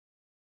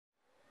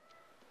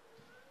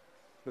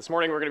This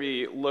morning we're going to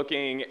be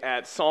looking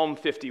at Psalm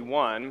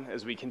 51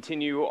 as we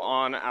continue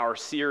on our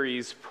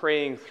series,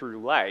 Praying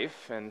Through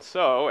Life. And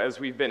so, as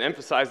we've been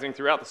emphasizing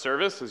throughout the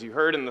service, as you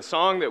heard in the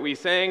song that we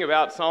sang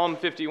about Psalm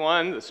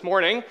 51 this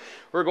morning,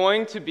 we're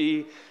going to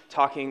be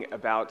talking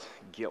about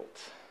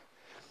guilt.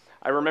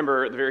 I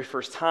remember the very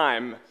first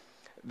time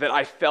that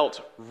I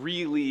felt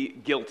really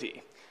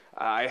guilty.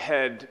 I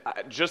had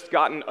just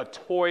gotten a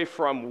toy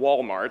from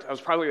Walmart. I was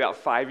probably about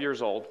 5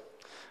 years old.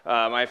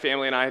 My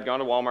family and I had gone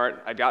to Walmart.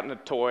 I'd gotten a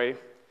toy.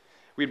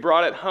 We'd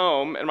brought it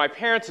home, and my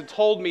parents had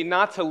told me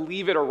not to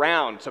leave it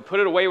around, to put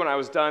it away when I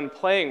was done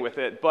playing with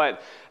it,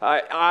 but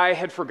I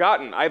had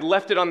forgotten. I'd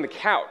left it on the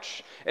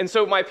couch. And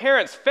so my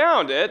parents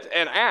found it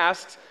and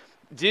asked,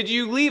 "Did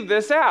you leave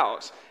this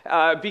out?"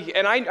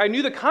 And I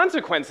knew the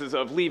consequences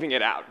of leaving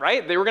it out,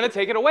 right? They were going to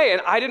take it away,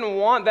 and I didn't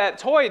want that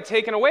toy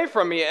taken away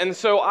from me. And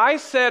so I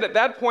said at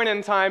that point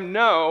in time,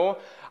 no,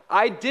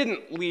 I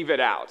didn't leave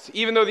it out,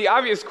 even though the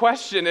obvious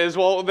question is,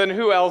 well, then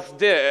who else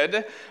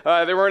did?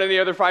 There weren't any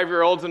other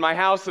 5-year-olds in my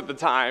house at the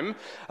time.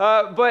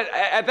 But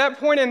at that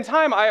point in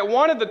time, I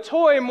wanted the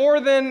toy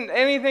more than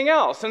anything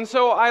else, and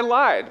so I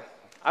lied.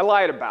 I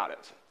lied about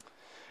it.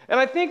 And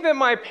I think that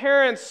my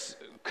parents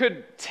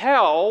could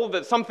tell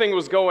that something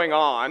was going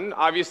on.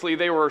 Obviously,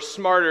 they were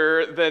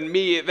smarter than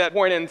me at that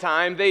point in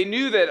time. They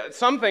knew that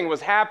something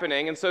was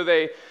happening, and so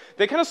they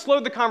kind of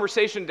slowed the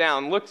conversation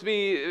down, looked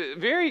me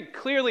very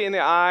clearly in the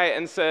eye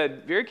and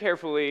said very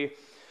carefully,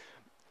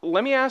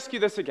 "Let me ask you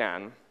this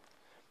again.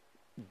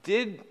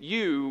 Did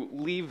you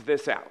leave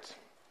this out?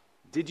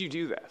 Did you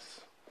do this?"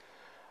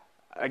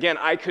 Again,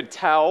 I could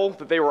tell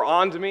that they were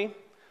on to me,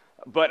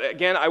 but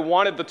again, I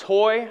wanted the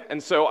toy,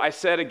 and so I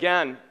said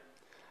again,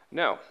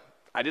 no,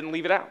 I didn't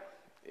leave it out.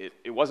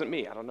 It wasn't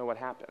me. I don't know what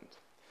happened.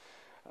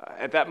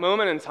 At that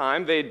moment in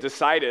time, they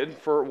decided,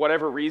 for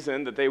whatever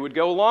reason, that they would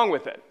go along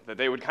with it, that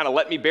they would kind of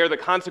let me bear the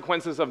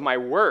consequences of my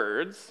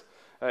words,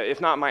 if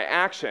not my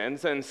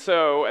actions. And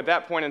so at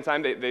that point in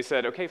time, they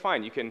said, okay,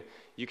 fine,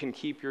 you can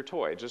keep your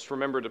toy. Just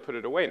remember to put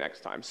it away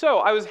next time. So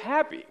I was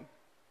happy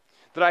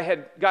that I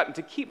had gotten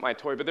to keep my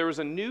toy, but there was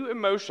a new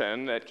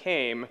emotion that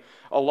came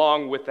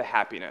along with the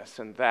happiness,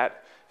 and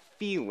that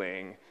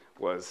feeling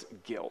was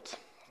guilt.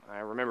 I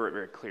remember it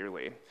very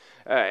clearly.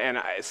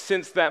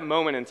 Since that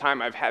moment in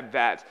time, I've had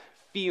that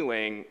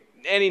feeling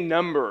any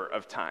number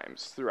of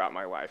times throughout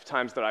my life.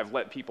 Times that I've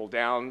let people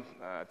down,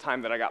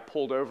 time that I got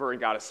pulled over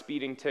and got a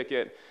speeding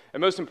ticket,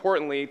 and most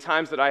importantly,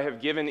 times that I have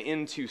given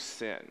into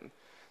sin.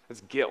 That's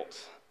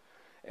guilt.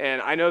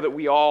 And I know that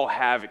we all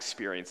have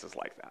experiences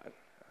like that.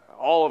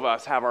 All of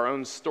us have our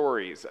own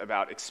stories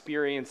about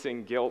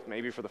experiencing guilt,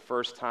 maybe for the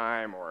first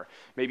time, or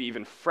maybe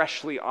even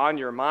freshly on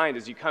your mind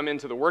as you come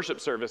into the worship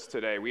service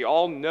today. We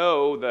all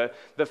know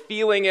the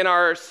feeling in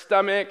our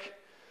stomach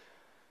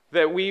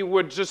that we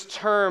would just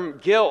term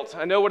guilt.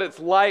 I know what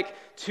it's like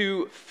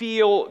to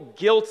feel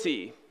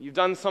guilty. You've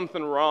done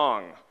something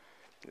wrong.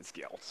 It's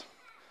guilt.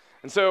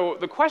 And so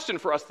the question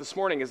for us this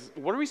morning is,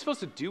 what are we supposed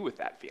to do with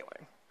that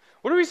feeling?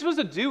 What are we supposed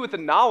to do with the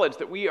knowledge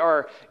that we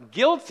are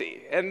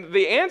guilty? And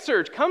the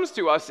answer comes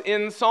to us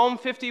in Psalm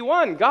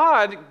 51.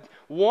 God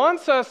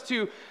wants us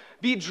to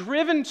be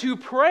driven to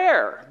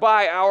prayer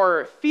by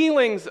our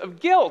feelings of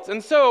guilt.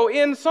 And so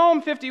in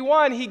Psalm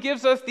 51, he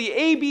gives us the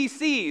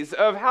ABCs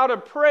of how to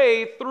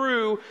pray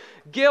through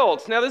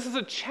guilt. Now, this is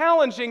a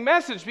challenging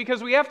message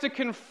because we have to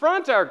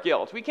confront our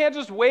guilt. We can't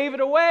just wave it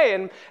away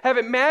and have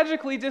it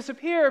magically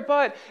disappear,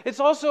 but it's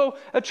also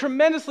a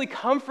tremendously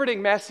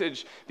comforting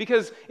message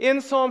because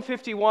in Psalm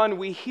 51,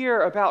 we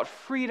hear about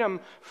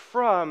freedom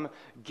from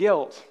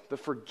guilt, the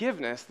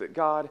forgiveness that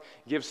God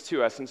gives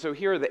to us. And so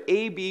here are the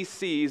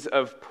ABCs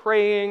of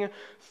praying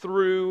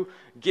through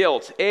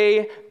guilt.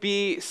 A,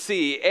 B,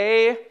 C.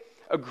 A,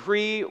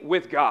 agree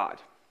with God.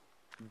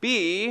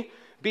 B,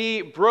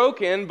 be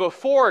broken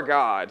before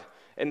God.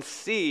 And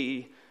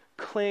C,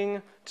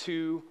 cling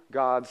to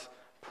God's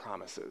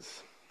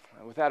promises.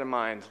 With that in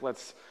mind,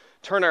 let's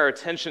turn our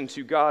attention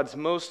to God's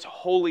most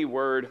holy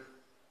word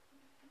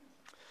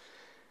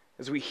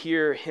as we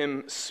hear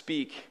him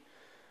speak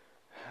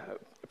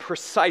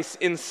precise,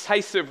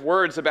 incisive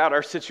words about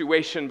our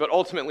situation, but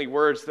ultimately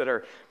words that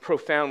are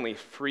profoundly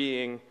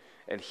freeing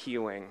and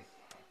healing.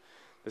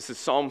 This is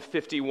Psalm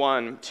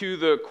 51, to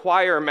the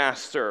choir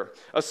master,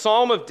 a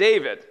psalm of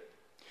David,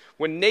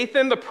 when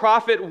Nathan the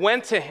prophet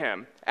went to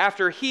him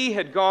after he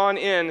had gone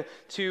in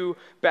to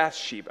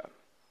Bathsheba.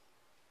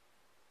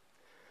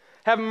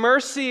 Have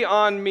mercy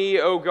on me,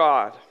 O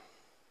God,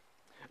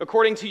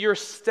 according to your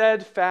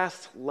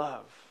steadfast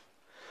love.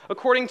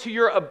 According to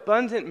your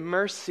abundant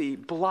mercy,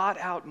 blot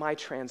out my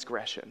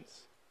transgressions.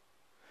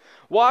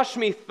 Wash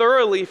me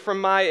thoroughly from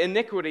my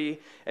iniquity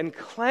and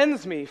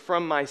cleanse me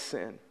from my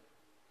sin.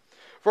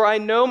 For I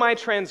know my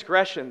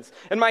transgressions,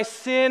 and my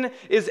sin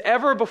is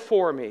ever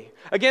before me.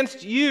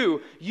 Against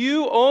you,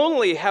 you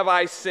only have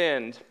I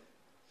sinned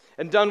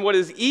and done what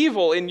is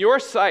evil in your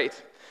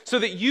sight, so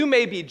that you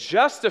may be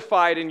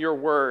justified in your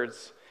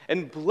words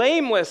and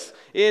blameless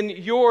in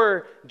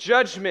your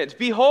judgment.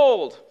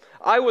 Behold,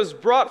 I was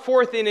brought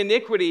forth in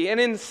iniquity, and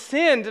in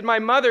sin did my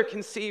mother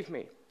conceive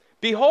me.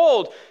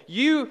 Behold,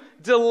 you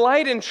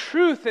delight in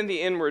truth in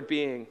the inward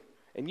being,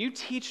 and you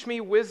teach me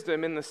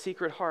wisdom in the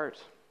secret heart.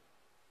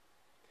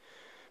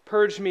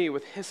 Purge me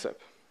with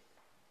hyssop,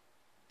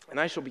 and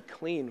I shall be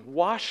clean.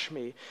 Wash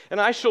me, and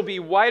I shall be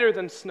whiter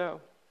than snow.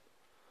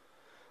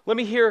 Let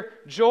me hear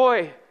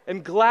joy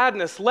and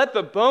gladness. Let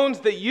the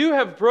bones that you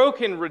have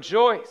broken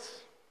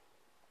rejoice.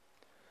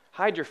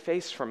 Hide your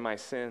face from my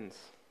sins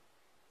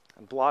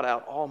and blot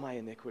out all my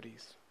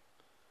iniquities.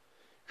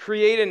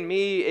 Create in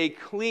me a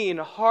clean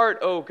heart,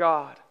 O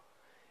God,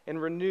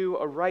 and renew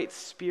a right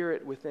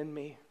spirit within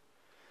me.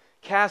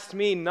 Cast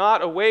me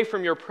not away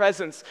from your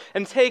presence,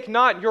 and take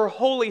not your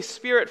Holy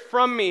Spirit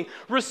from me.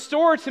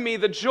 Restore to me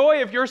the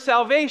joy of your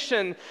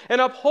salvation,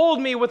 and uphold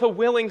me with a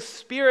willing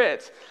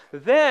spirit.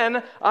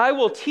 Then I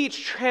will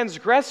teach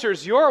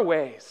transgressors your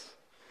ways,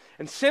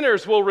 and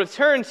sinners will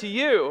return to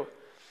you.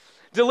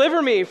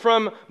 Deliver me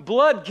from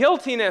blood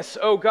guiltiness,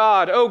 O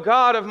God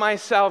of my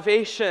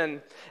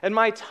salvation, and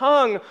my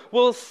tongue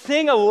will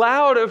sing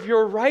aloud of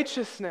your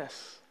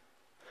righteousness.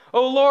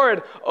 O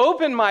Lord,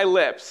 open my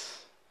lips,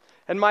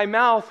 and my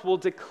mouth will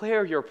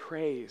declare your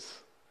praise.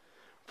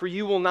 For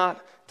you will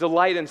not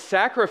delight in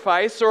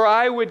sacrifice, or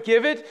I would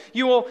give it.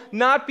 You will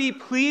not be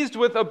pleased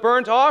with a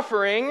burnt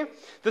offering.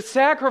 The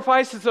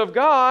sacrifices of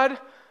God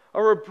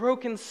are a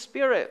broken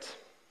spirit.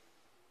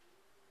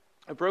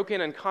 A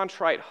broken and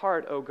contrite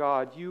heart, O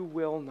God, you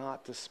will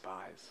not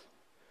despise.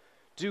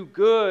 Do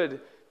good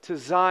to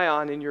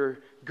Zion in your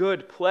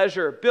good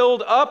pleasure.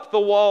 Build up the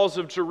walls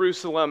of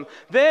Jerusalem.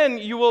 Then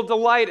you will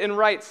delight in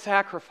right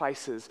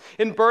sacrifices,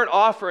 in burnt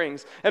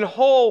offerings and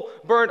whole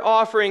burnt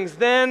offerings.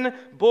 Then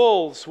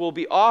bulls will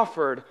be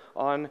offered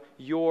on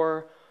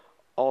your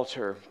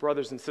altar.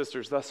 Brothers and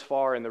sisters, thus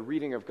far in the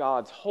reading of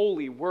God's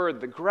holy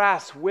word, the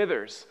grass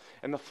withers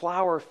and the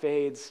flower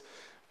fades,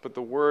 but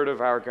the word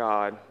of our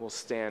God will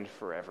stand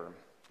forever.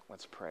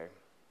 Let's pray.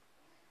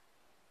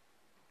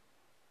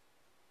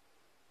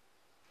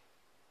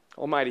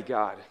 Almighty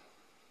God,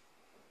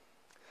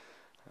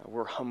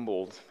 we're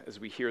humbled as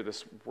we hear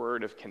this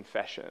word of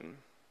confession,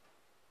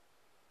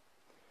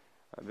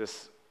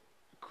 this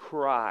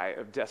cry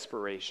of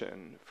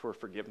desperation for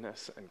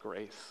forgiveness and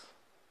grace.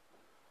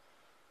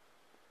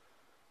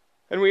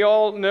 And we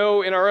all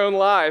know in our own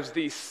lives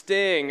the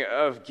sting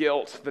of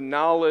guilt, the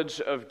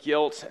knowledge of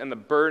guilt, and the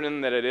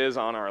burden that it is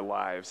on our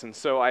lives. And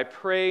so I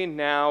pray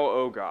now,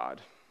 O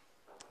God,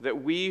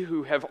 that we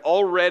who have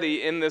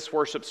already in this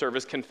worship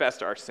service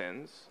confessed our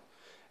sins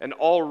and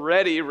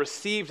already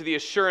received the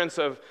assurance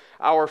of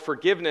our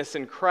forgiveness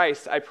in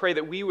Christ, I pray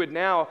that we would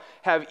now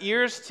have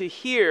ears to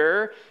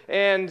hear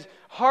and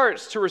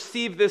hearts to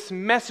receive this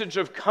message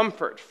of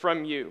comfort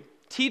from you.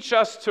 Teach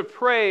us to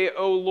pray,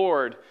 O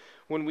Lord,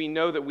 when we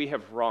know that we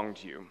have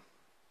wronged you.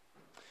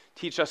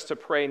 Teach us to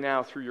pray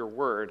now through your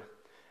word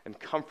and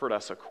comfort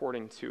us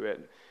according to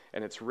it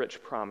and its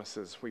rich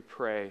promises. We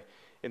pray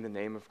in the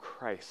name of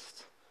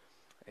Christ.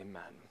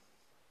 Amen.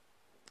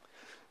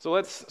 So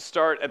let's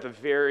start at the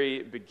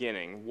very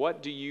beginning.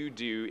 What do you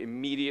do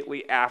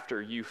immediately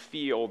after you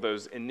feel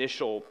those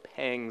initial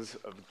pangs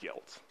of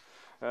guilt?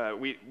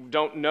 We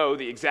don't know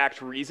the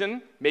exact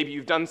reason. Maybe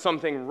you've done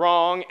something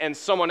wrong and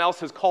someone else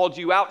has called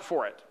you out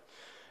for it.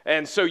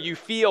 And so you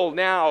feel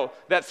now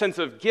that sense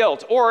of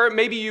guilt. Or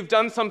maybe you've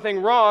done something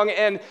wrong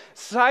and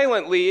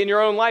silently in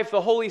your own life,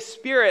 the Holy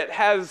Spirit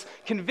has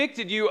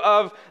convicted you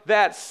of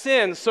that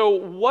sin. So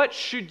what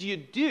should you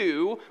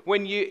do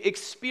when you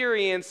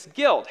experience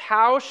guilt?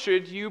 How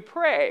should you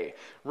pray?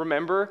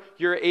 Remember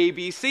your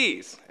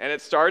ABCs. And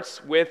it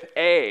starts with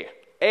A.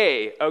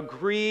 A,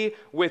 agree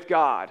with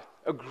God.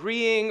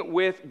 Agreeing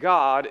with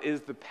God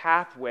is the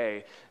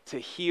pathway to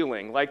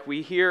healing. Like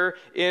we hear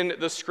in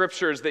the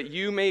scriptures, that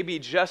you may be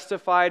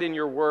justified in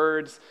your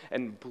words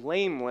and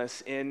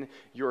blameless in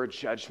your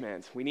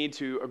judgment. We need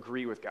to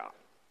agree with God.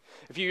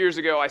 A few years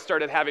ago, I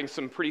started having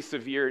some pretty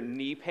severe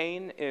knee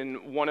pain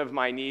in one of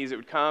my knees. It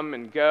would come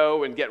and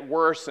go and get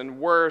worse and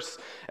worse.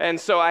 And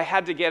so I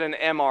had to get an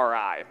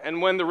MRI.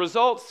 And when the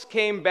results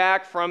came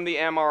back from the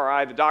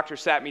MRI, the doctor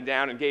sat me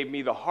down and gave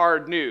me the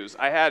hard news.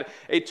 I had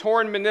a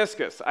torn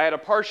meniscus. I had a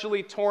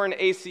partially torn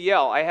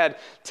ACL. I had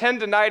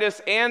tendinitis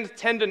and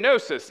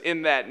tendinosis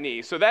in that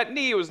knee. So that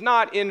knee was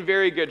not in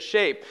very good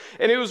shape.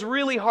 And it was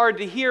really hard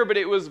to hear, but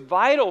it was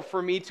vital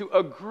for me to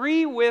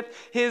agree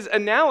with his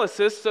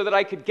analysis so that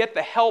I could get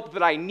the help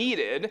that I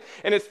needed.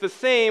 And it's the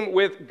same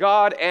with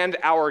God and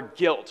our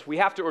guilt. We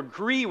have to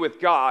agree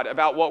with God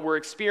about what we're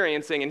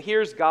experiencing. And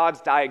here's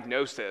God's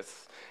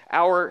diagnosis.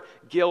 Our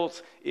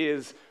guilt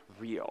is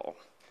real.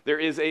 There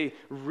is a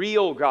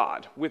real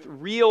God with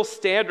real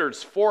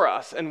standards for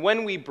us. And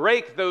when we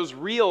break those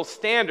real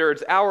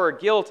standards, our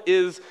guilt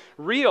is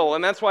real.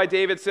 And that's why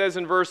David says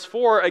in verse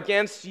 4,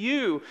 against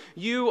you,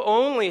 you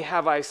only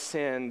have I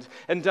sinned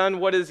and done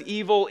what is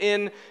evil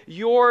in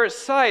your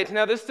sight.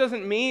 Now, this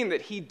doesn't mean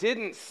that he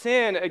didn't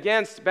sin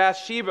against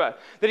Bathsheba,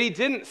 that he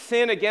didn't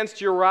sin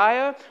against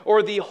Uriah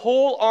or the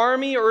whole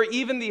army or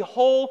even the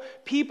whole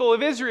people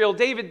of Israel,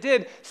 David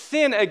did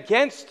sin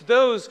against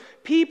those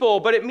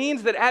people, but it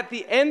means that at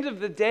the end of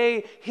the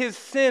day, his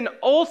sin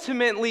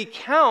ultimately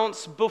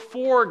counts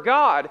before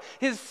God.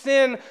 His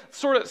sin,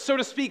 so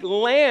to speak,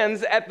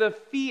 lands at the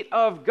feet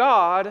of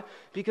God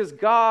because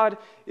God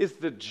is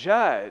the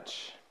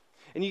judge.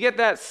 And you get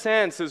that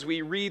sense as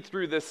we read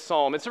through this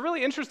psalm. It's a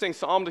really interesting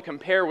psalm to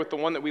compare with the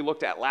one that we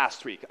looked at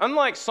last week.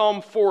 Unlike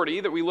Psalm 40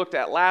 that we looked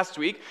at last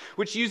week,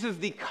 which uses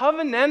the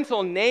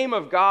covenantal name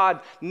of God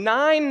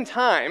 9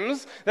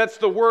 times, that's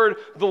the word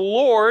the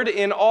Lord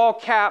in all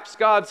caps,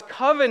 God's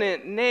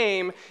covenant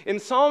name. In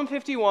Psalm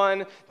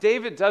 51,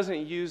 David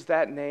doesn't use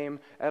that name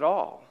at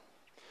all.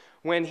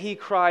 When he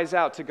cries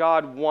out to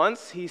God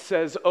once, he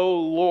says, "O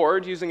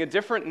Lord," using a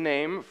different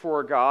name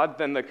for God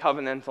than the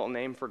covenantal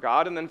name for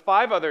God. And then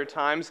 5 other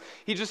times,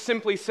 he just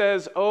simply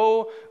says,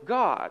 "O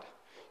God,"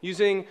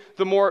 using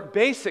the more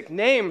basic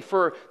name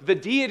for the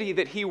deity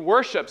that he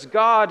worships,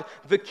 God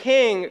the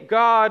King,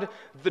 God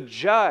the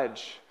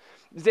Judge.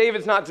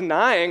 David's not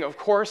denying, of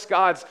course,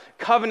 God's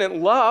covenant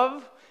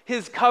love,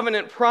 his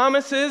covenant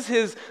promises,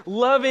 his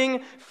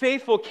loving,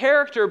 faithful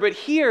character. But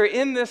here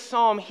in this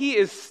psalm, he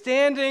is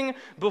standing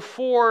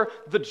before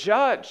the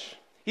judge.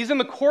 He's in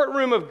the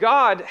courtroom of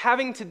God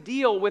having to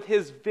deal with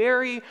his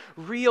very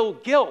real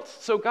guilt.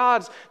 So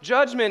God's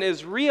judgment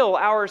is real,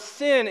 our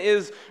sin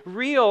is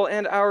real,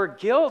 and our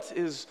guilt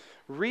is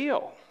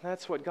real.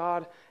 That's what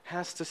God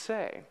has to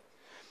say.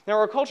 Now,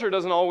 our culture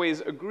doesn't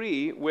always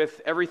agree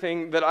with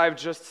everything that I've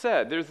just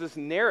said. There's this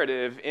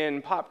narrative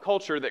in pop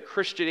culture that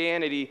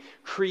Christianity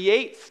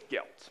creates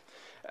guilt.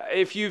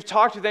 If you've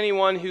talked with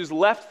anyone who's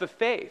left the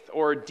faith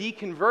or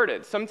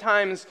deconverted,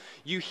 sometimes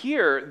you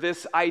hear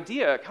this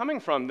idea coming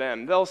from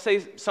them. They'll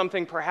say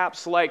something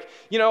perhaps like,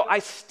 I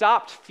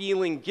stopped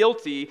feeling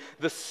guilty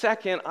the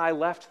second I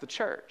left the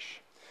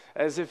church,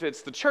 as if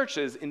it's the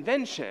church's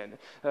invention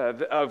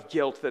of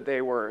guilt that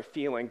they were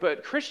feeling.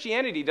 But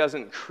Christianity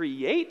doesn't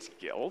create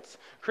guilt.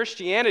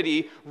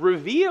 Christianity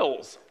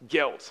reveals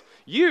guilt.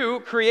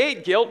 You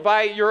create guilt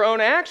by your own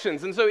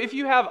actions. And so if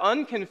you have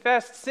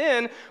unconfessed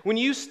sin, when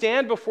you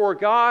stand before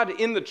God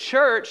in the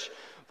church,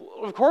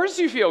 of course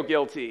you feel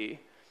guilty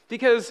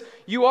because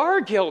you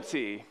are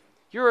guilty.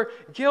 Your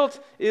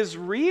guilt is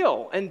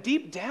real. And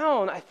deep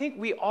down, I think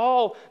we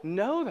all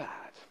know that.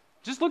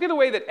 Just look at the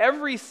way that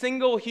every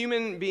single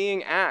human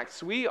being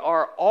acts. We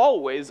are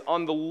always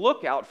on the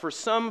lookout for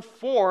some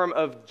form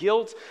of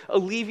guilt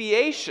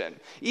alleviation.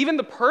 Even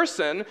the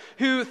person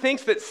who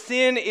thinks that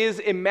sin is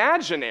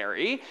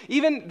imaginary,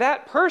 even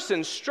that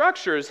person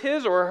structures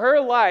his or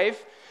her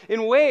life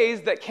in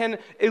ways that can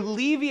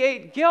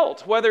alleviate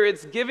guilt, whether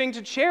it's giving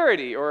to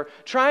charity or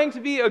trying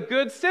to be a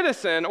good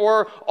citizen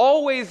or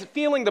always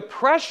feeling the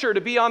pressure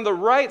to be on the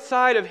right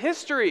side of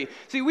history.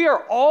 See, we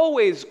are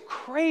always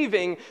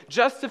craving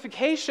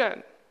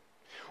justification.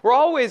 We're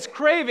always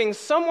craving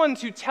someone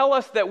to tell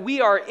us that we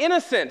are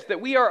innocent,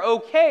 that we are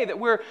okay, that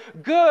we're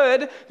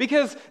good,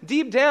 because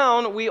deep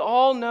down we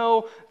all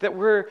know that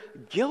we're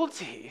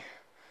guilty.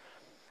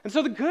 And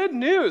so the good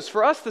news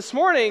for us this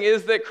morning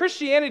is that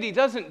Christianity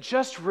doesn't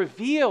just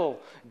reveal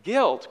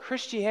guilt.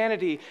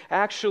 Christianity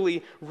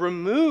actually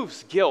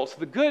removes guilt.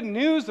 The good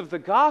news of the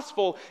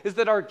gospel is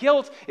that our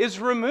guilt is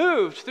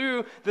removed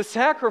through the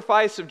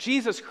sacrifice of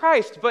Jesus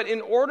Christ. But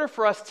in order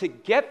for us to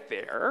get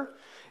there,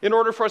 in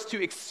order for us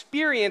to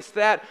experience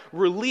that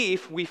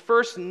relief, we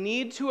first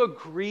need to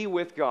agree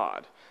with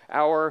God.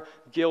 Our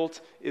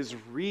guilt is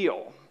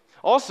real.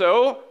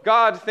 Also,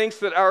 God thinks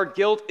that our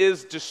guilt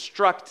is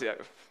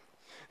destructive.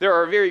 There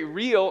are very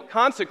real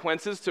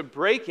consequences to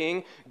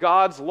breaking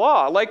God's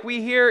law. Like we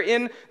hear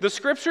in the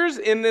scriptures,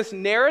 in this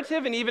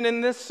narrative, and even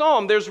in this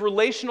psalm, there's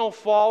relational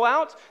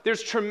fallout,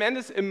 there's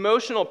tremendous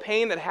emotional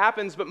pain that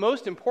happens, but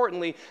most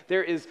importantly,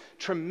 there is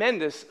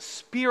tremendous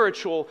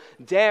spiritual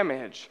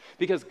damage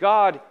because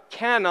God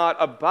cannot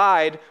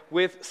abide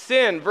with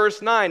sin. Verse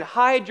 9,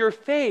 hide your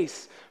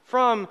face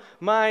from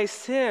my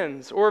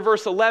sins. Or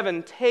verse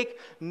 11, take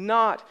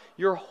not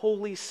your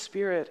Holy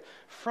Spirit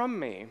from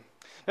me.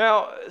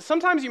 Now,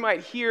 sometimes you might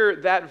hear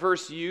that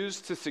verse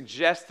used to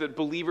suggest that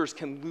believers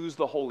can lose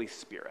the Holy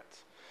Spirit.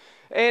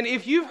 And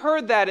if you've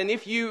heard that, and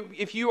if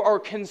you are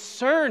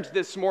concerned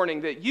this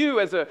morning that you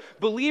as a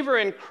believer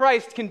in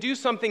Christ can do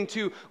something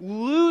to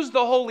lose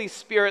the Holy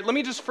Spirit, let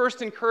me just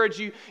first encourage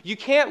you, you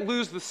can't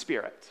lose the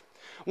Spirit.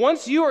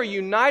 Once you are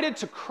united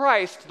to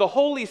Christ, the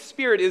Holy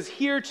Spirit is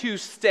here to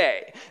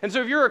stay. And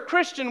so if you're a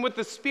Christian with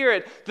the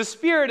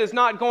Spirit is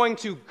not going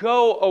to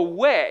go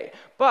away.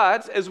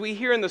 But as we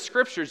hear in the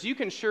scriptures, you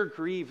can sure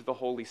grieve the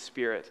Holy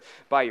Spirit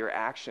by your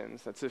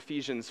actions. That's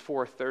Ephesians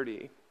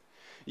 4:30.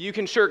 You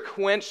can sure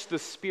quench the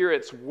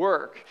Spirit's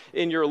work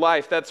in your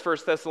life. That's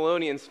 1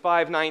 Thessalonians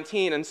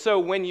 5:19. And so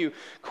when you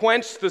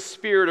quench the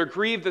Spirit or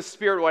grieve the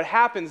Spirit, what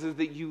happens is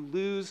that you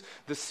lose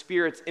the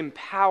Spirit's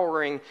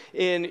empowering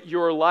in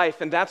your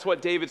life. And that's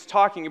what David's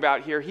talking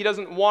about here. He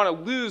doesn't want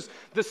to lose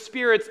the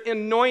Spirit's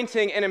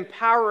anointing and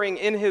empowering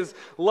in his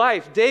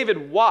life.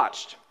 David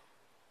watched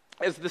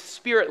as the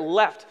Spirit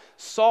left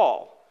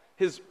Saul,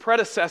 his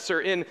predecessor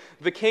in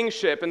the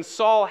kingship, and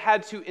Saul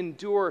had to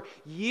endure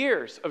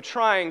years of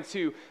trying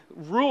to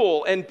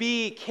rule and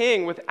be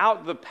king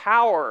without the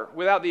power,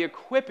 without the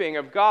equipping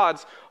of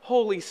God's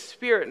Holy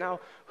Spirit. Now,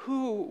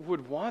 who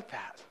would want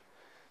that?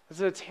 It's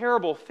a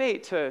terrible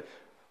fate to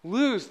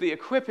lose the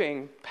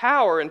equipping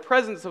power and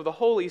presence of the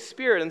Holy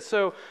Spirit. And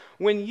so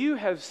when you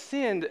have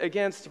sinned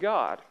against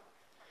God,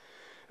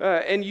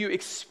 and you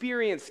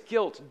experience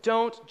guilt,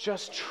 don't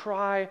just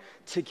try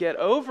to get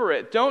over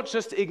it. Don't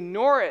just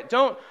ignore it.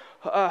 Don't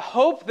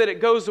hope that it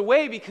goes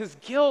away, because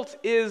guilt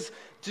is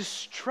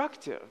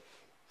destructive.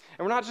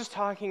 And we're not just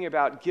talking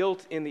about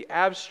guilt in the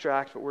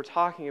abstract, but we're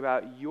talking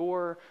about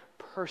your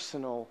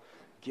personal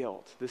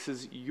guilt. This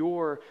is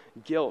your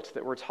guilt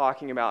that we're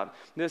talking about.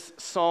 This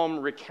psalm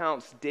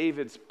recounts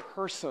David's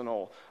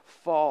personal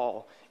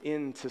fall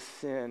into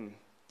sin.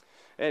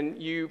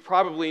 And you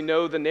probably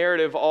know the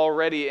narrative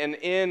already. And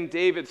in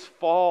David's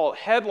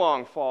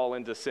headlong fall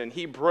into sin,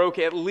 he broke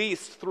at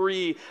least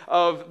 3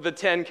 of the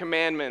 10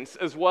 commandments,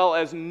 as well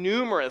as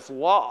numerous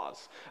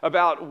laws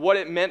about what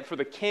it meant for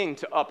the king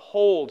to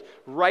uphold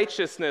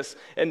righteousness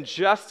and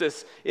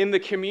justice in the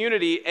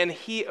community. And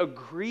he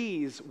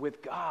agrees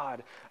with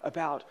God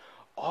about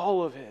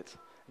all of it.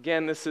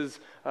 Again, this is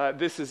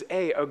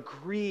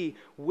agree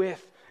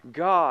with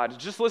God.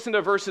 Just listen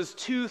to verses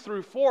 2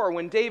 through 4.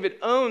 When David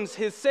owns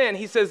his sin,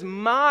 he says,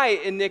 my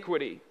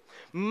iniquity,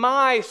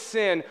 my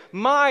sin,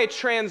 my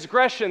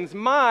transgressions,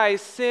 my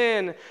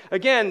sin.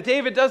 Again,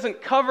 David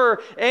doesn't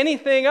cover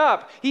anything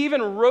up. He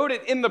even wrote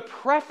it in the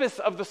preface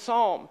of the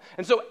psalm.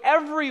 And so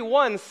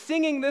everyone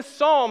singing this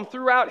psalm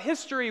throughout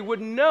history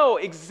would know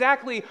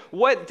exactly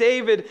what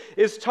David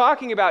is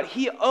talking about.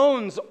 He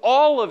owns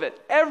all of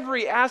it,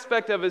 every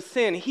aspect of his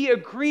sin. He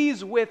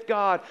agrees with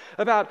God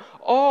about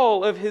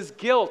all of his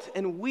guilt,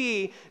 and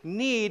we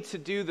need to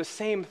do the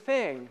same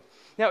thing.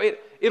 Now,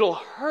 it'll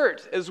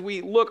hurt as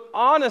we look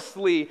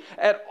honestly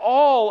at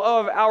all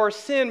of our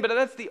sin, but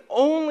that's the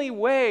only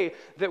way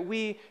that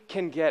we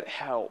can get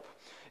help.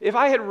 If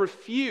I had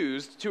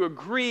refused to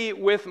agree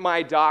with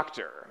my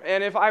doctor,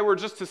 and if I were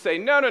just to say,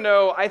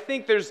 no, I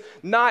think there's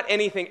not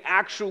anything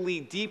actually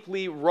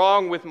deeply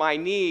wrong with my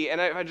knee,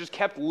 and I just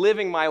kept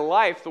living my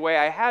life the way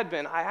I had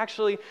been, I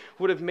actually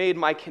would have made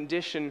my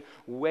condition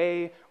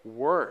way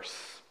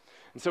worse.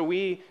 And so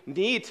we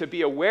need to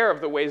be aware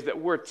of the ways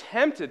that we're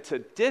tempted to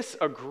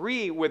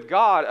disagree with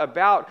God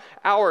about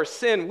our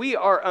sin. We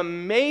are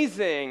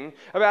amazing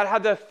about how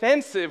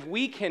defensive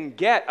we can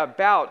get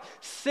about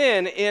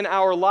sin in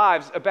our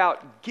lives,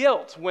 about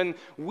guilt. When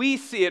we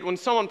see it, when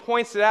someone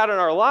points it out in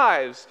our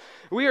lives,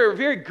 we are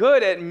very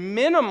good at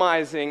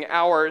minimizing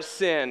our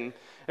sin.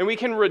 And we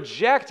can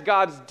reject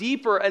God's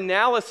deeper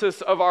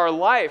analysis of our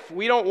life.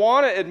 We don't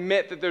want to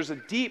admit that there's a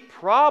deep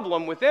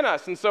problem within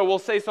us. And so we'll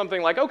say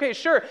something like, okay,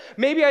 sure,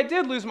 maybe I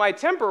did lose my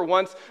temper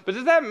once, but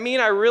does that mean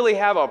I really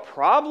have a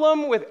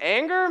problem with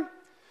anger?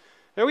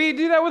 And we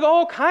do that with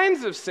all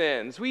kinds of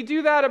sins. We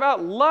do that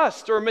about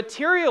lust or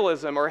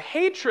materialism or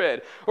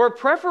hatred or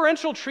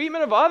preferential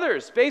treatment of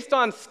others based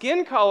on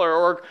skin color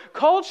or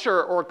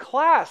culture or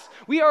class.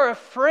 We are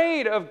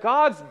afraid of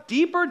God's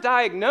deeper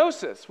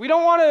diagnosis. We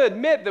don't want to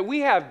admit that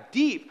we have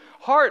deep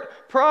heart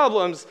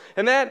problems,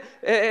 and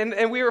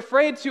we are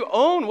afraid to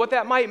own what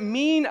that might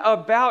mean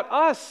about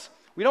us.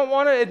 We don't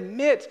want to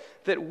admit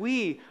that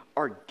we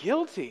are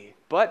guilty.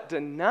 But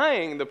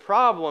denying the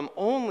problem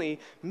only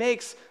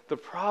makes the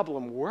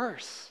problem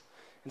worse.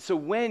 And so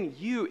when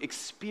you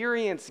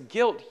experience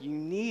guilt, you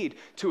need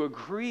to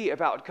agree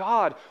about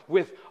God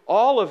with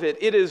all of it.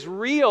 It is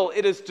real,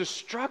 it is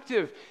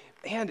destructive,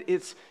 and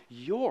it's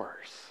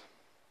yours.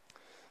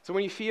 So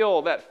when you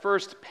feel that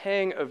first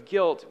pang of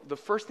guilt, the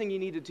first thing you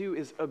need to do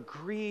is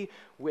agree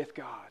with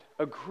God.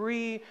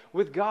 Agree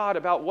with God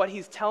about what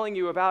He's telling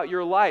you about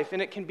your life.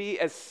 And it can be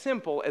as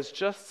simple as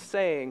just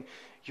saying,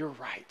 "You're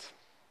right.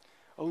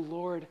 Oh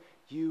Lord,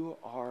 you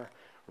are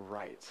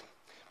right."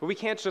 But we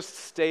can't just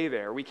stay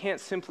there. We can't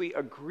simply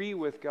agree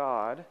with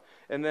God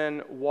and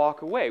then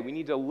walk away. We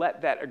need to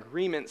let that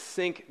agreement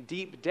sink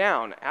deep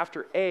down.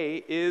 After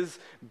A is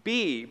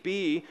B.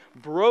 B,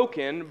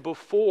 broken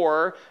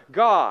before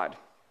God.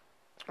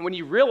 When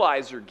you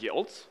realize your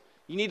guilt,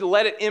 you need to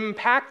let it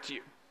impact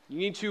you. You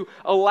need to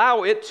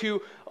allow it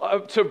to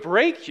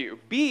break you.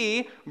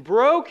 Be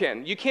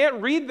broken. You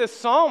can't read this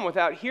psalm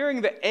without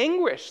hearing the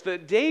anguish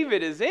that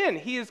David is in.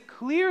 He is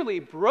clearly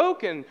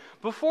broken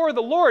before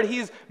the Lord.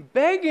 He's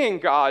begging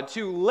God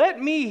to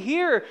let me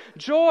hear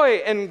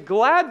joy and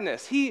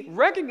gladness. He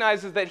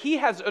recognizes that he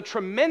has a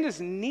tremendous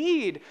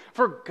need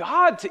for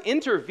God to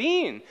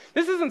intervene.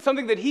 This isn't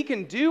something that he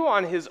can do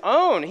on his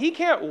own. He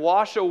can't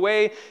wash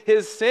away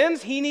his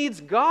sins. He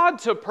needs God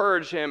to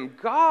purge him,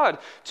 God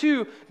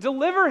to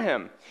deliver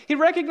him. He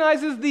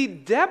recognizes the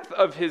depth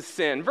of his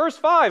sin. Verse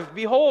 5,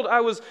 "Behold,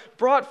 I was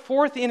brought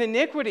forth in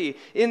iniquity.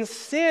 In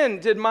sin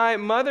did my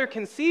mother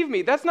conceive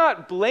me." That's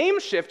not blame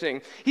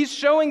shifting. He's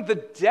showing the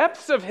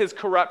depths of his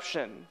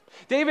corruption.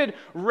 David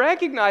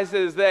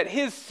recognizes that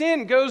his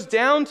sin goes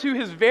down to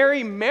his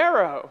very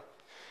marrow.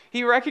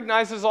 He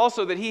recognizes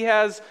also that he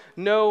has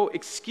no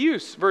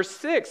excuse. Verse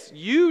 6,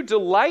 you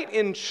delight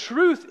in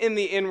truth in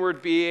the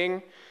inward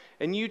being,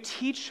 and you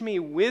teach me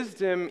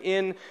wisdom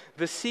in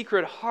the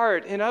secret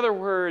heart. In other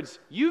words,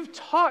 you've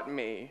taught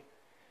me.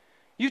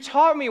 You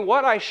taught me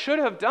what I should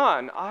have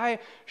done. I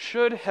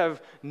should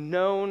have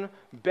known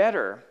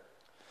better.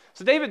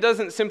 So David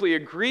doesn't simply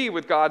agree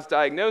with God's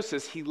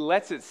diagnosis. He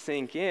lets it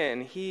sink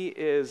in. He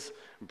is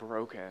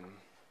broken.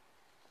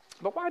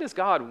 But why does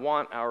God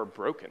want our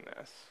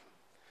brokenness?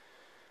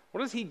 What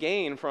does he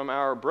gain from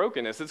our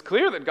brokenness? It's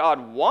clear that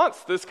God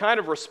wants this kind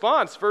of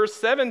response. Verse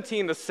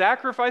 17, the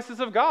sacrifices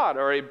of God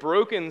are a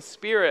broken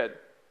spirit,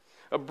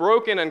 a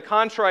broken and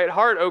contrite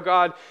heart, O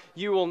God,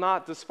 you will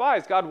not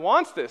despise. God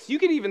wants this. You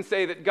could even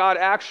say that God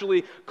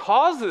actually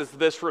causes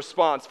this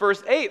response.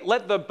 Verse 8,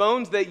 let the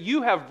bones that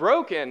you have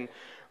broken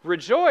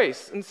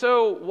rejoice. And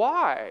so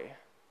why?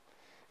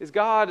 Is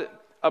God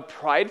a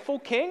prideful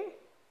king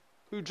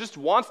who just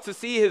wants to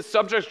see his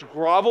subjects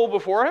grovel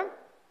before him?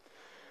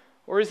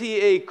 Or is he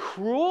a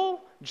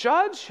cruel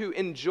judge who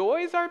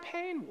enjoys our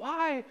pain?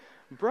 Why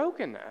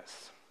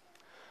brokenness?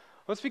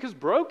 Well, it's because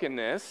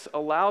brokenness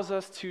allows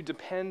us to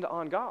depend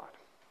on God.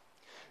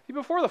 See,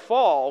 before the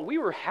fall, we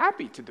were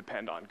happy to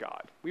depend on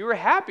God. We were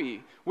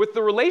happy with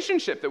the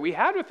relationship that we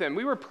had with him.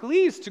 We were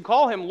pleased to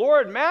call him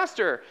Lord,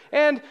 Master,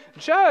 and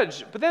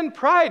Judge. But then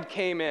pride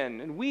came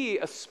in, and we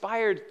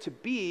aspired to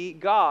be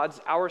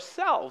gods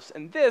ourselves.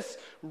 And this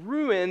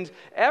ruined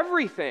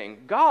everything.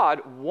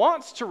 God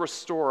wants to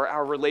restore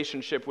our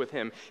relationship with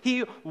him.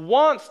 He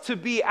wants to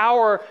be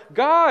our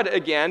God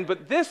again,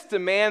 but this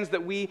demands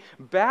that we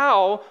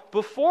bow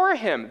before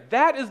him.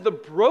 That is the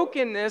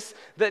brokenness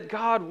that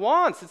God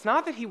wants. It's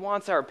not that he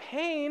wants our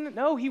pain.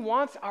 No, he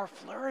wants our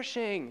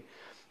flourishing.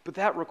 But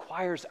that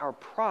requires our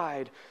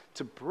pride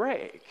to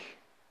break.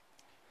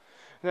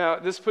 Now,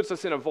 this puts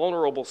us in a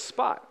vulnerable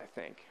spot, I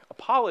think.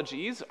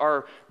 Apologies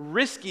are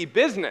risky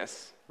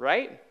business,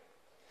 right?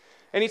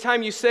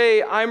 Anytime you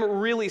say, I'm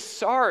really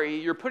sorry,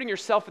 you're putting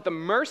yourself at the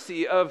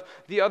mercy of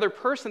the other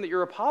person that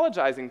you're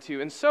apologizing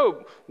to. And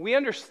so we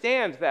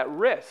understand that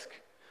risk,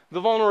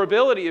 the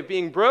vulnerability of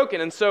being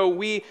broken, and so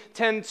we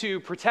tend to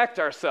protect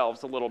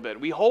ourselves a little bit.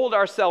 We hold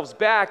ourselves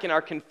back in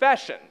our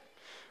confession.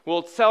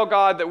 We'll tell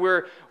God that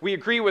we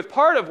agree with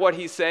part of what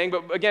he's saying,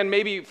 but again,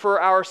 maybe for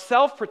our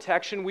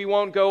self-protection, we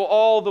won't go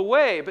all the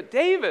way. But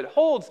David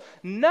holds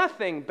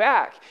nothing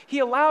back. He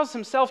allows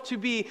himself to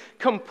be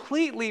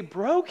completely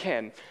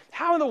broken.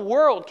 How in the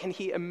world can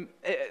he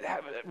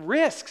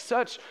risk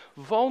such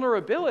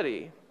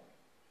vulnerability?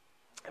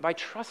 By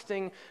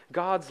trusting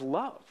God's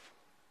love.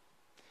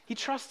 He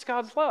trusts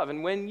God's love.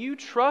 And when you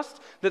trust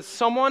that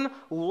someone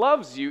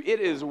loves you, it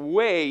is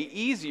way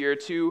easier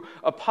to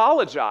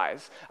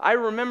apologize. I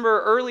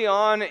remember early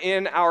on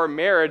in our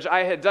marriage,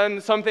 I had done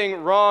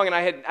something wrong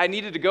and I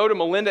needed to go to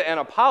Melinda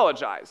and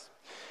apologize.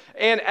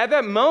 And at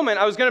that moment,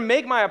 I was going to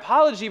make my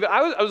apology, but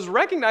I was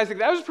recognizing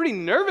that I was pretty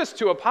nervous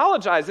to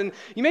apologize. And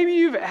maybe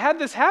you've had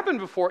this happen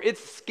before.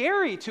 It's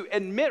scary to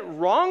admit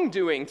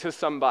wrongdoing to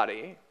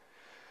somebody.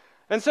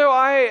 And so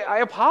I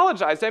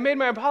apologized. I made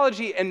my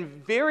apology,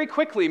 and very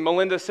quickly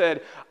Melinda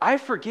said, I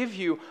forgive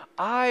you.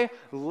 I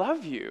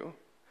love you.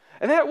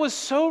 And that was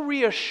so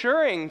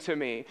reassuring to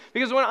me,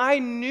 because when I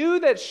knew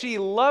that she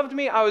loved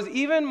me, I was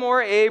even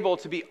more able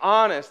to be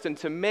honest and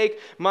to make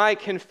my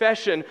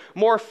confession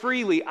more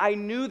freely. I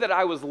knew that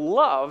I was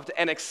loved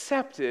and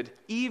accepted,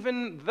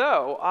 even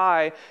though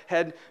I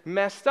had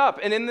messed up.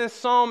 And in this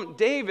psalm,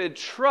 David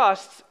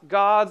trusts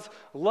God's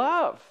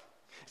love.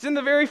 It's in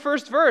the very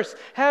first verse.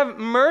 Have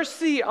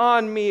mercy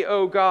on me,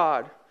 O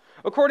God,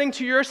 according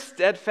to your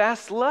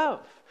steadfast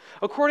love.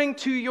 According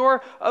to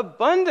your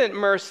abundant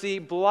mercy,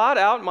 blot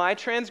out my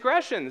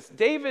transgressions.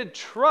 David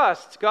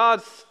trusts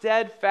God's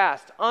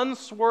steadfast,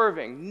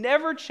 unswerving,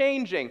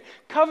 never-changing,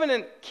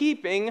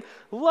 covenant-keeping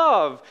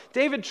love.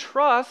 David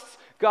trusts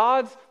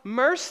God's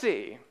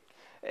mercy.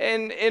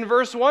 And in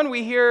verse 1,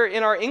 we hear,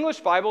 in our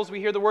English Bibles, we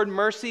hear the word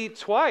mercy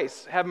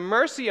twice. Have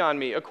mercy on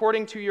me,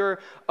 according to your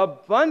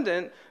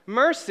abundant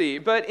mercy.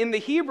 But in the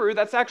Hebrew,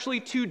 that's actually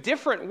two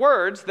different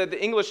words that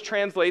the English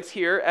translates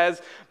here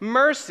as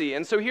mercy.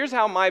 And so here's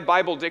how my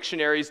Bible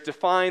dictionaries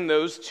define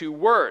those two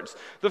words.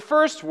 The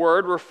first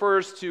word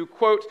refers to,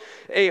 quote,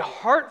 a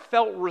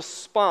heartfelt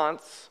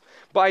response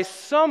by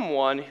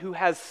someone who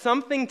has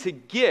something to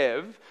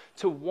give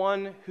to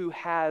one who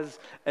has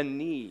a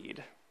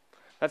need.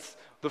 That's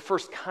the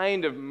first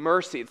kind of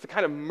mercy. It's the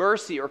kind of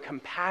mercy or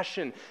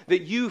compassion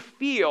that you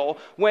feel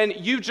when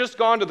you've just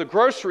gone to the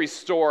grocery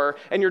store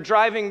and you're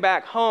driving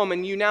back home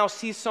and you now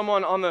see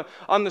someone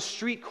on the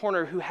street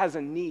corner who has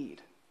a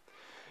need.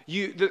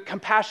 The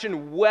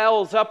compassion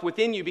wells up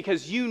within you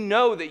because you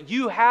know that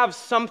you have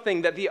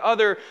something that the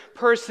other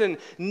person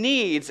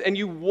needs and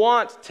you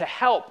want to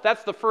help.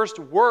 That's the first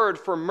word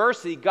for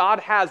mercy. God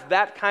has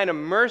that kind of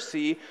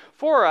mercy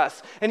for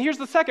us. And here's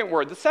the second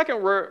word. The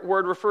second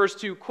word refers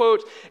to,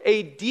 quote,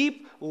 a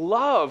deep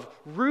love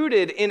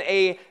rooted in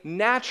a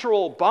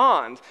natural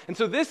bond. And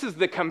so this is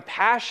the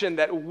compassion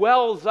that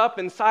wells up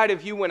inside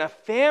of you when a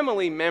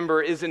family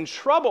member is in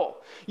trouble.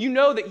 You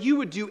know that you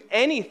would do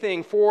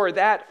anything for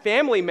that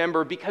family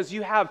member because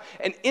you have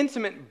an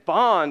intimate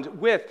bond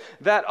with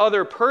that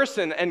other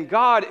person, and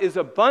God is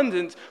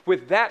abundant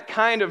with that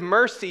kind of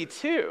mercy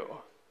too.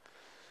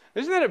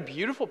 Isn't that a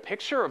beautiful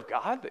picture of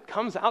God that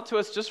comes out to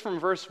us just from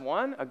verse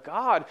 1? A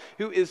God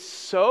who is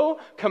so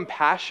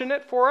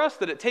compassionate for us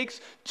that it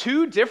takes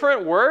two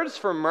different words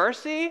for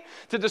mercy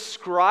to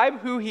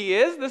describe who he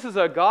is. This is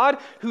a God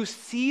who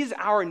sees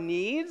our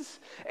needs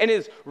and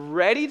is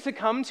ready to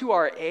come to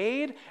our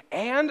aid,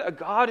 and a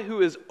God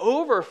who is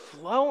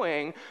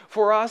overflowing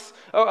for us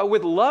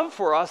with love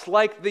for us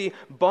like the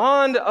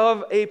bond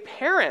of a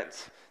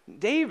parent.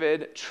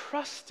 David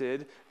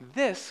trusted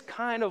this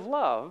kind of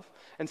love,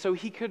 and so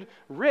he could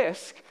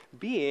risk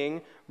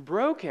being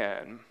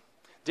broken.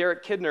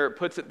 Derek Kidner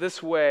puts it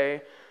this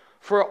way: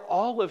 for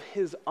all of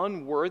his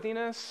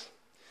unworthiness,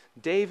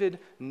 David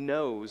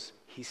knows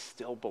he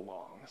still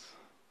belongs.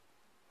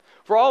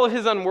 For all of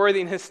his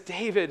unworthiness,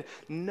 David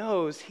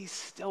knows he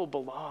still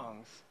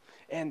belongs.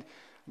 And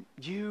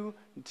you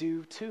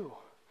do too.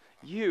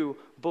 You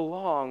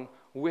belong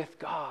with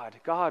God.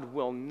 God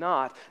will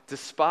not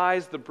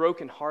despise the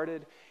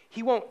brokenhearted.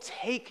 He won't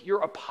take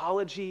your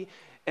apology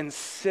and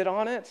sit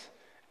on it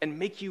and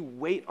make you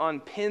wait on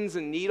pins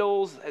and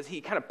needles as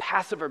he kind of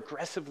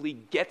passive-aggressively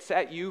gets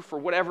at you for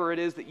whatever it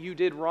is that you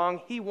did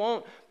wrong. He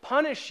won't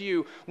punish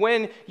you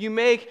when you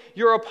make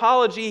your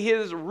apology. He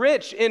is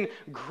rich in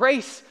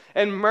grace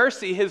and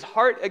mercy. His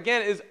heart,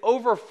 again, is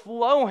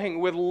overflowing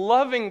with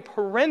loving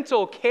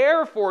parental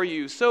care for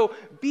you. So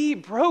be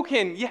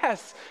broken,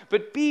 yes,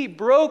 but be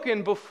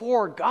broken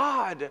before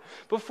God,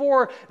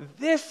 before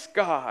this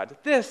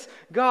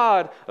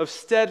God of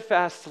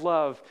steadfast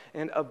love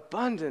and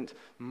abundant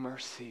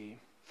mercy.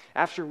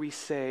 After we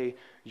say,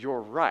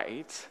 "You're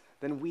right,"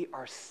 then we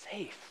are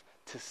safe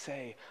to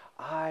say,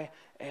 "I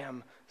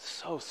am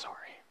so sorry.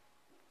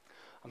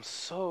 I'm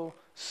so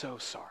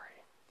sorry."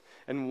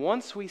 And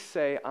once we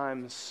say,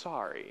 "I'm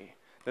sorry,"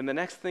 then the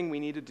next thing we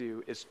need to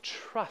do is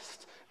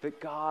trust that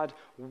God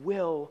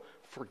will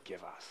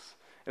forgive us.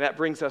 And that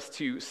brings us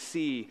to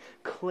C,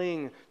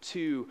 cling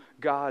to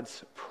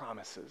God's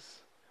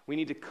promises. We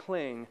need to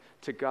cling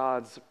to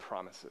God's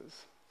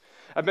promises.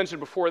 I've mentioned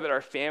before that our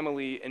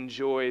family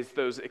enjoys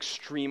those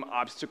extreme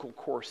obstacle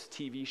course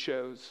TV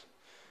shows.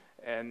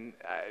 And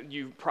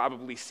you've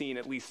probably seen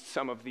at least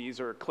some of these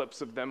or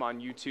clips of them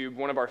on YouTube.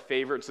 One of our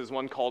favorites is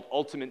one called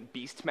Ultimate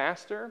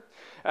Beastmaster.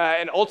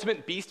 And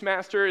Ultimate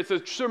Beastmaster is a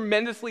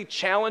tremendously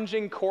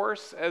challenging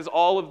course as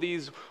all of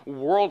these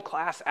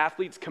world-class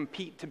athletes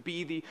compete to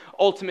be the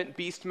Ultimate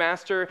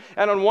Beastmaster.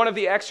 And on one of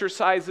the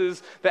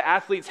exercises, the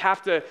athletes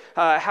have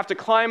to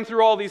climb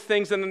through all these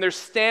things, and then they're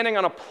standing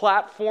on a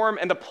platform,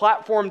 and the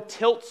platform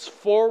tilts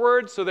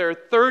forward, so they're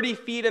 30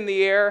 feet in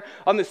the air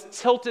on this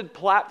tilted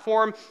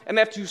platform, and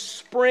they have to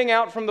spring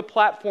out from the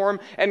platform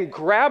and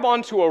grab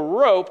onto a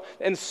rope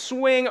and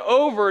swing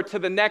over to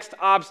the next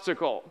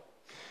obstacle.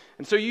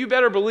 And so you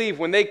better believe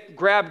when they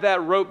grab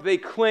that rope, they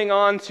cling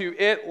on to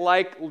it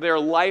like their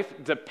life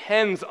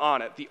depends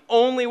on it. The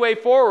only way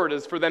forward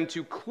is for them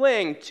to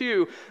cling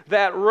to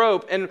that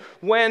rope. And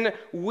when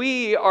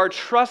we are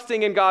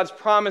trusting in God's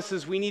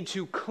promises, we need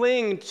to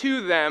cling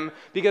to them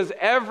because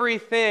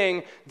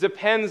everything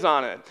depends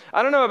on it.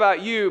 I don't know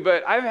about you,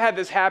 but I've had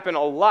this happen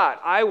a lot.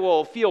 I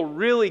will feel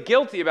really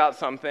guilty about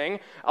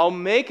something. I'll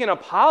make an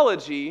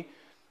apology,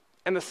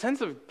 and the sense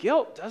of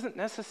guilt doesn't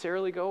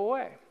necessarily go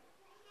away.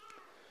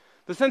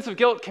 The sense of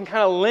guilt can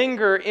kind of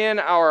linger in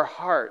our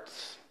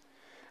hearts.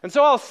 And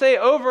so I'll say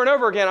over and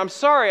over again, "I'm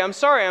sorry, I'm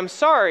sorry, I'm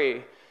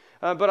sorry."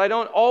 But I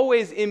don't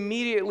always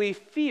immediately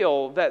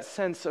feel that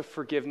sense of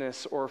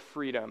forgiveness or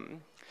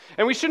freedom.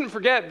 And we shouldn't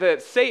forget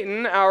that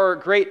Satan, our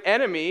great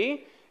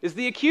enemy, is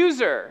the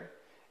accuser.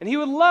 And he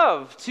would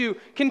love to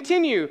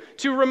continue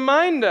to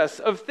remind us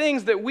of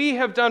things that we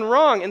have done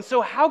wrong. And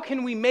so how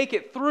can we make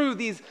it through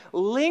these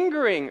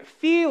lingering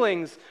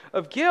feelings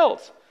of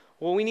guilt?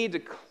 Well, we need to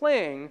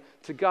cling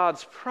to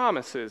God's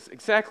promises,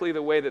 exactly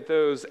the way that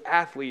those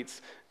athletes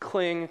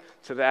cling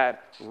to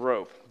that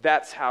rope.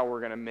 That's how we're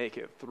going to make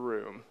it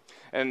through.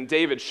 And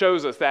David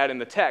shows us that in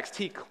the text.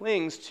 He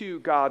clings to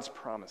God's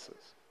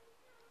promises.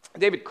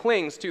 David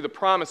clings to the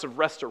promise of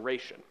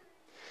restoration.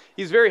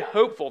 He's very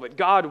hopeful that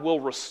God will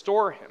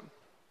restore him,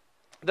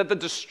 that the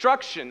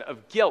destruction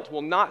of guilt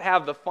will not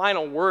have the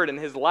final word in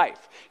his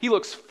life. He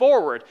looks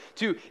forward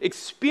to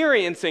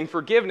experiencing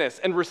forgiveness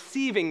and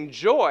receiving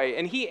joy,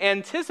 and he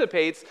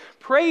anticipates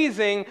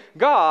praising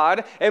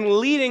God and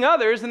leading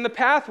others in the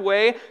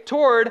pathway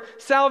toward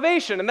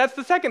salvation. And that's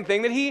the second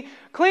thing that he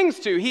clings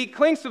to. He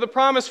clings to the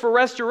promise for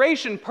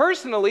restoration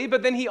personally,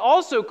 but then he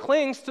also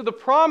clings to the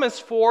promise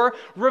for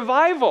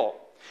revival.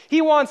 He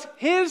wants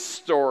his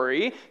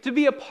story to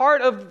be a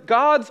part of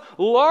God's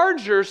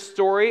larger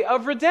story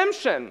of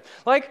redemption.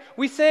 Like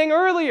we sang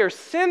earlier,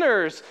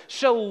 sinners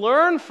shall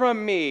learn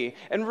from me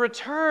and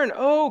return,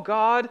 O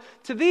God,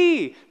 to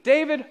thee.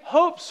 David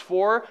hopes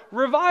for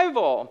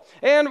revival.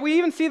 And we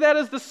even see that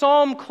as the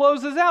psalm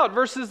closes out.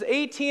 Verses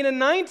 18 and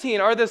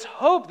 19 are this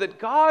hope that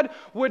God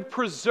would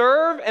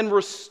preserve and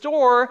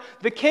restore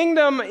the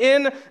kingdom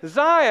in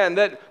Zion,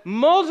 that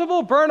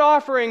multiple burnt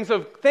offerings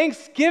of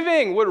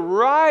thanksgiving would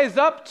rise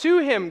up to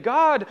him.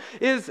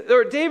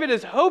 David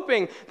is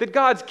hoping that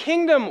God's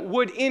kingdom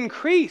would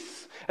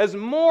increase as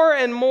more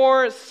and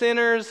more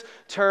sinners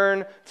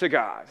turn to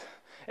God.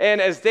 And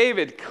as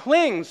David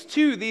clings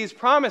to these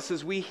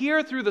promises, we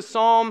hear through the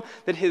psalm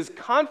that his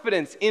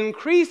confidence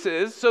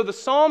increases. So the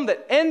psalm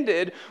that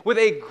ended with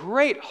a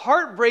great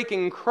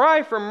heartbreaking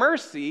cry for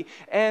mercy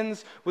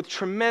ends with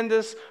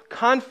tremendous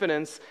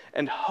confidence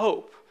and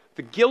hope.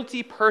 The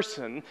guilty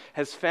person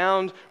has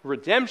found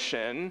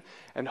redemption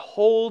and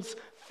holds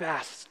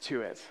fast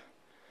to it.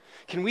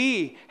 Can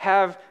we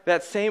have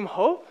that same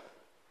hope?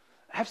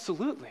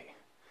 Absolutely.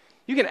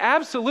 You can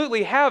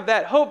absolutely have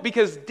that hope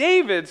because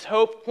David's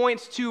hope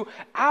points to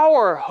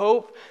our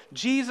hope,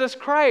 Jesus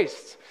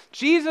Christ.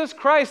 Jesus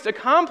Christ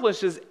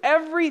accomplishes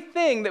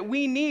everything that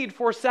we need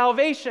for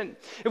salvation.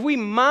 If we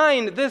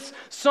mine this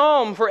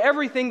psalm for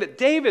everything that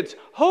David's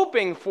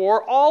hoping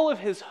for, all of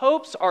his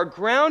hopes are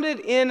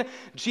grounded in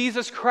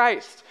Jesus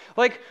Christ.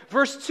 Like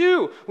verse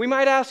 2, we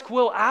might ask,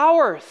 will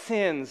our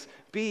sins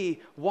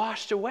be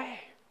washed away?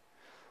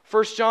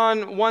 1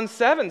 John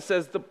 1:7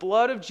 says, the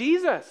blood of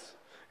Jesus,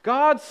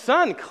 God's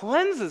Son,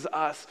 cleanses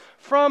us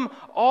from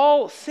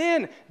all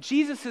sin.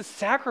 Jesus'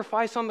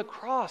 sacrifice on the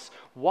cross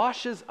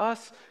washes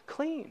us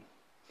clean.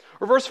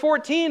 Or verse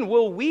 14,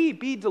 will we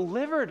be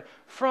delivered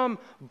from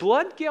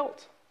blood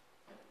guilt?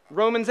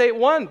 Romans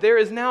 8:1, there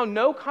is now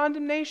no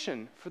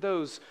condemnation for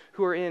those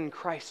who are in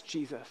Christ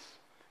Jesus.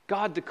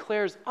 God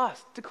declares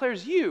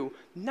you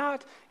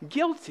not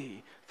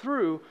guilty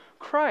through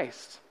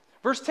Christ.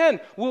 Verse 10,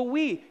 will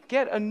we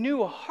get a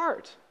new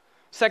heart?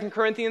 2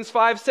 Corinthians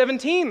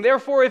 5:17,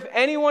 therefore if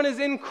anyone is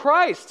in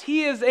Christ,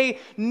 he is a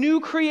new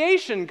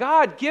creation.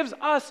 God gives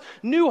us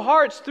new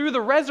hearts through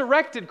the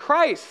resurrected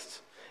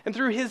Christ and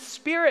through his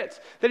Spirit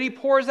that he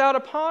pours out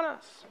upon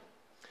us.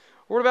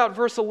 What about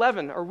verse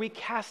 11? Are we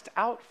cast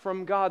out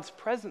from God's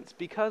presence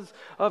because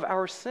of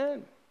our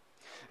sin?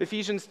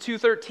 Ephesians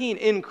 2:13,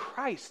 in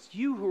Christ,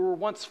 you who were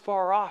once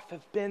far off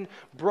have been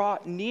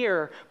brought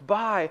near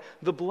by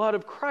the blood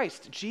of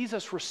Christ.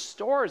 Jesus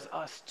restores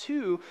us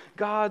to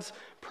God's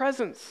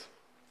presence.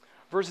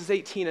 Verses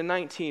 18 and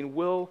 19,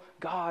 will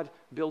God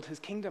build his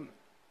kingdom?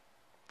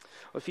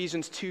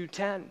 Ephesians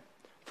 2:10,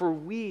 for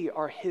we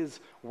are his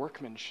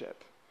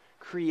workmanship,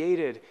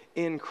 created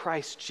in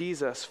Christ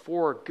Jesus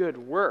for good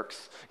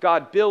works.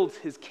 God builds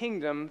his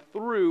kingdom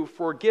through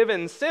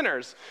forgiven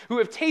sinners who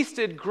have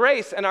tasted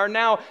grace and are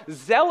now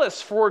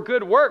zealous for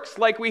good works,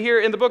 like we hear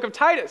in the book of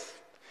Titus.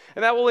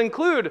 And that will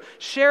include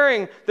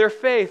sharing their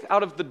faith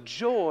out of the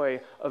joy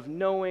of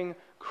knowing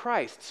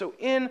Christ. So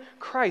in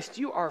Christ,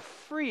 you are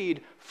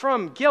freed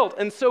from guilt.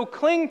 And so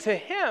cling to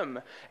him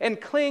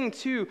and cling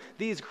to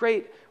these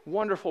great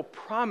wonderful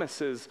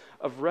promises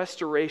of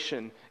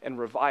restoration and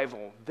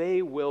revival.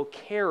 They will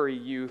carry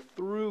you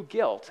through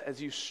guilt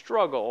as you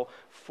struggle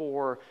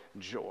for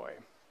joy.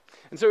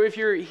 And so if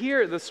you're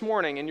here this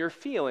morning and you're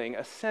feeling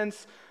a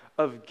sense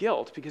of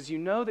guilt because you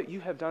know that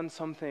you have done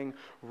something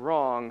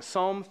wrong,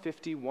 Psalm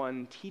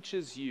 51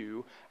 teaches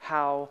you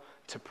how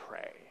to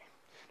pray.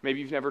 Maybe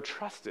you've never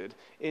trusted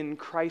in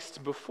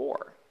Christ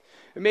before.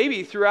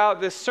 Maybe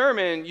throughout this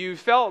sermon you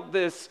felt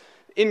this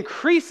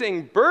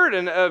increasing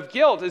burden of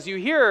guilt as you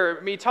hear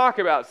me talk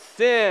about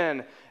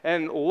sin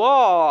and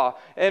law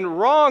and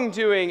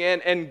wrongdoing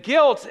and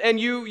guilt, and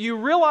you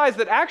realize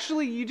that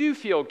actually you do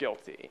feel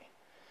guilty.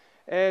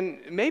 And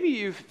maybe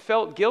you've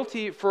felt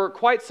guilty for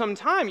quite some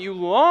time. You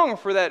long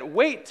for that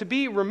weight to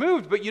be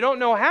removed, but you don't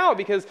know how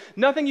because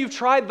nothing you've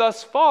tried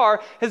thus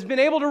far has been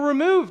able to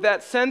remove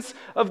that sense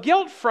of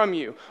guilt from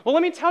you. Well,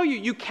 let me tell you,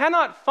 you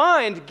cannot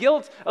find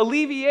guilt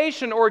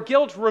alleviation or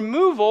guilt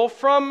removal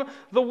from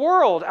the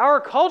world.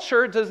 Our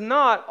culture does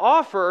not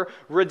offer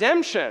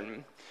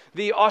redemption.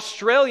 The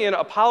Australian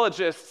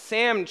apologist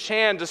Sam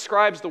Chan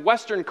describes the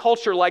Western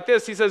culture like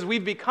this. He says,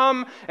 we've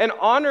become an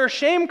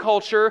honor-shame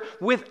culture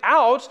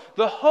without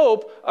the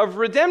hope of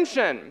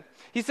redemption.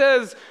 He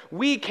says,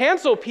 we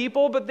cancel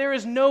people, but there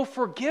is no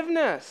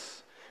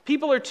forgiveness.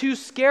 People are too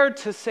scared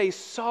to say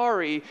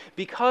sorry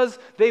because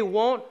they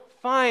won't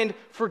find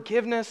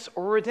forgiveness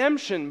or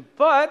redemption.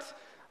 But,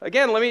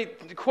 again, let me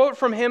quote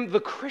from him, the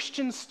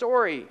Christian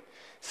story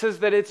says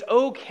that it's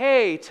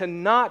okay to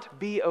not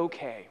be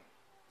okay.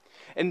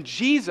 And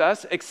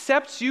Jesus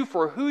accepts you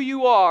for who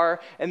you are,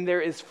 and there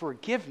is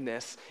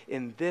forgiveness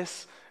in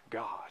this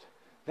God.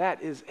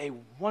 That is a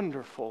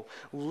wonderful,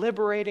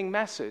 liberating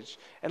message.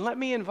 And let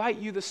me invite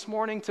you this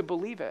morning to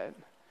believe it.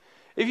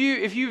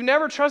 If you've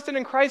never trusted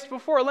in Christ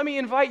before, let me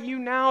invite you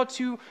now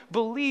to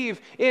believe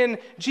in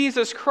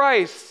Jesus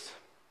Christ.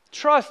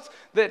 Trust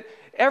that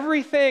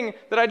everything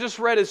that I just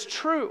read is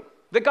true.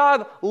 That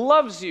God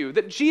loves you,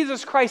 that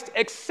Jesus Christ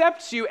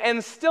accepts you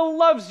and still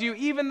loves you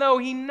even though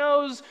he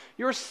knows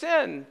your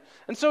sin.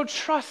 And so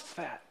trust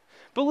that.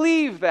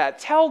 Believe that.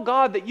 Tell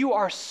God that you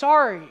are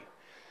sorry.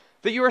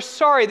 That you are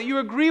sorry, that you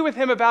agree with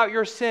him about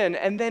your sin,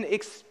 and then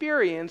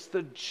experience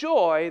the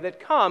joy that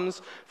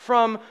comes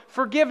from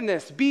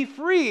forgiveness. Be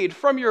freed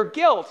from your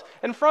guilt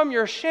and from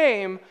your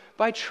shame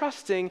by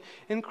trusting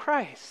in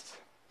Christ.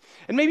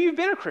 And maybe you've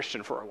been a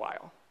Christian for a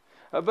while.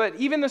 But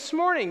even this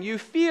morning, you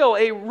feel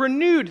a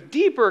renewed,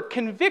 deeper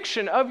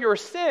conviction of your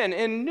sin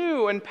in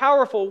new and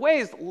powerful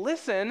ways.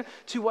 Listen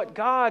to what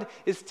God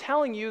is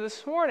telling you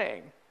this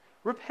morning.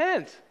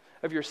 Repent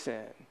of your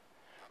sin.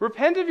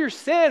 Repent of your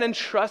sin and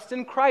trust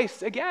in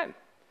Christ again.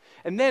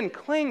 And then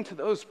cling to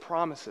those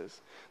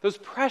promises, those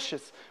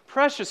precious,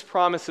 precious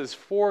promises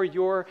for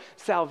your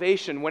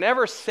salvation.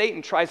 Whenever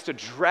Satan tries to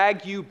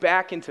drag you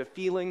back into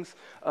feelings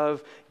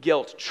of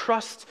guilt,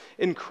 trust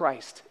in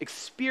Christ.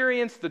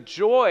 Experience the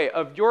joy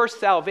of your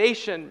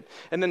salvation,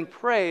 and then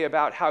pray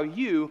about how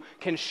you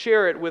can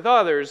share it with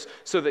others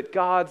so that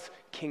God's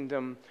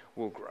kingdom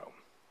will grow.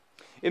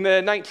 In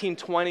the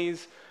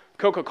 1920s,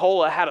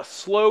 Coca-Cola had a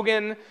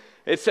slogan.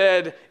 It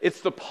said,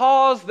 "It's the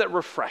pause that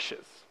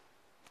refreshes."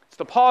 It's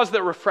the pause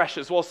that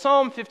refreshes. Well,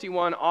 Psalm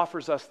 51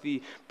 offers us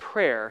the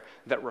prayer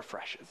that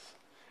refreshes.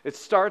 It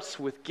starts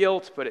with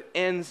guilt, but it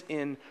ends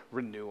in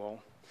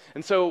renewal.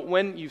 And so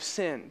when you've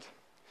sinned,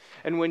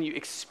 and when you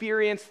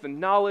experience the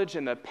knowledge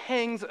and the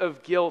pangs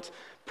of guilt,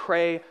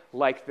 pray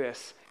like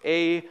this.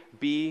 A,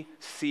 B,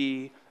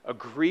 C,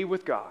 agree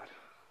with God.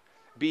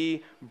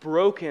 Be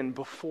broken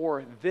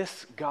before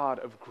this God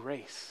of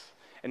grace,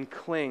 and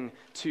cling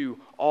to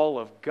all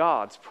of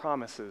God's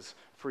promises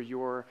for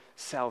your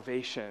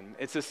salvation.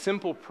 It's a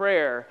simple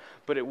prayer,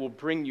 but it will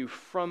bring you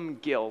from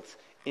guilt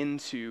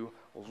into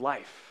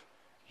life.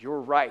 You're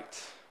right.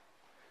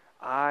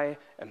 I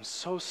am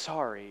so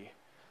sorry,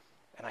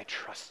 and I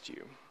trust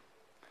you.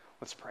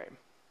 Let's pray.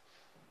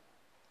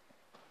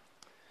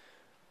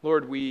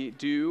 Lord, we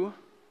do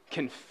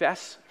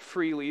confess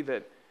freely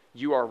that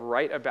you are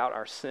right about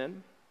our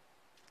sin.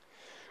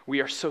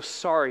 We are so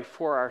sorry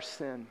for our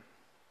sin,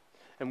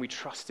 and we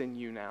trust in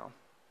you now.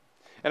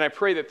 And I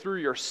pray that through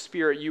your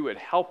Spirit, you would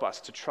help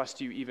us to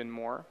trust you even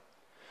more.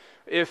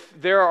 If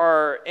there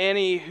are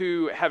any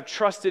who have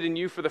trusted in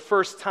you for the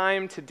first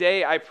time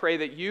today, I pray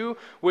that you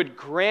would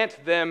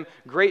grant them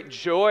great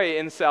joy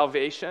in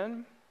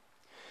salvation.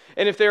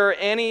 And if there are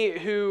any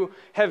who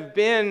have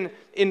been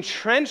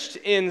entrenched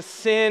in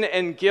sin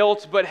and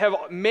guilt but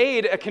have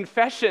made a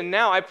confession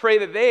now, I pray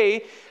that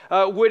they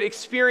would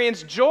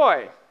experience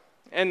joy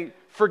and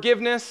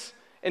forgiveness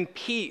and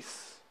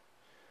peace.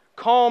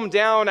 Calm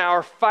down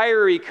our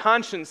fiery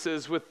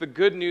consciences with the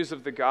good news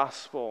of the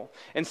gospel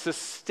and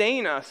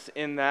sustain us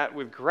in that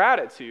with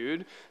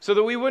gratitude so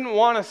that we wouldn't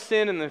want to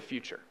sin in the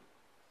future.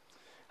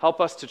 Help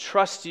us to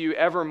trust you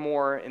ever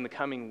more in the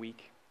coming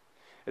week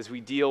as we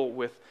deal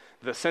with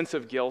the sense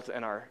of guilt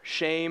and our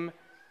shame.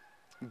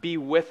 Be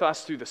with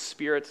us through the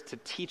Spirit to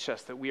teach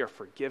us that we are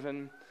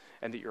forgiven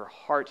and that your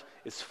heart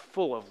is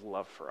full of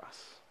love for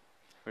us.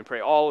 We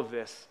pray all of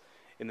this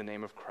in the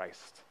name of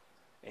Christ.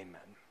 Amen.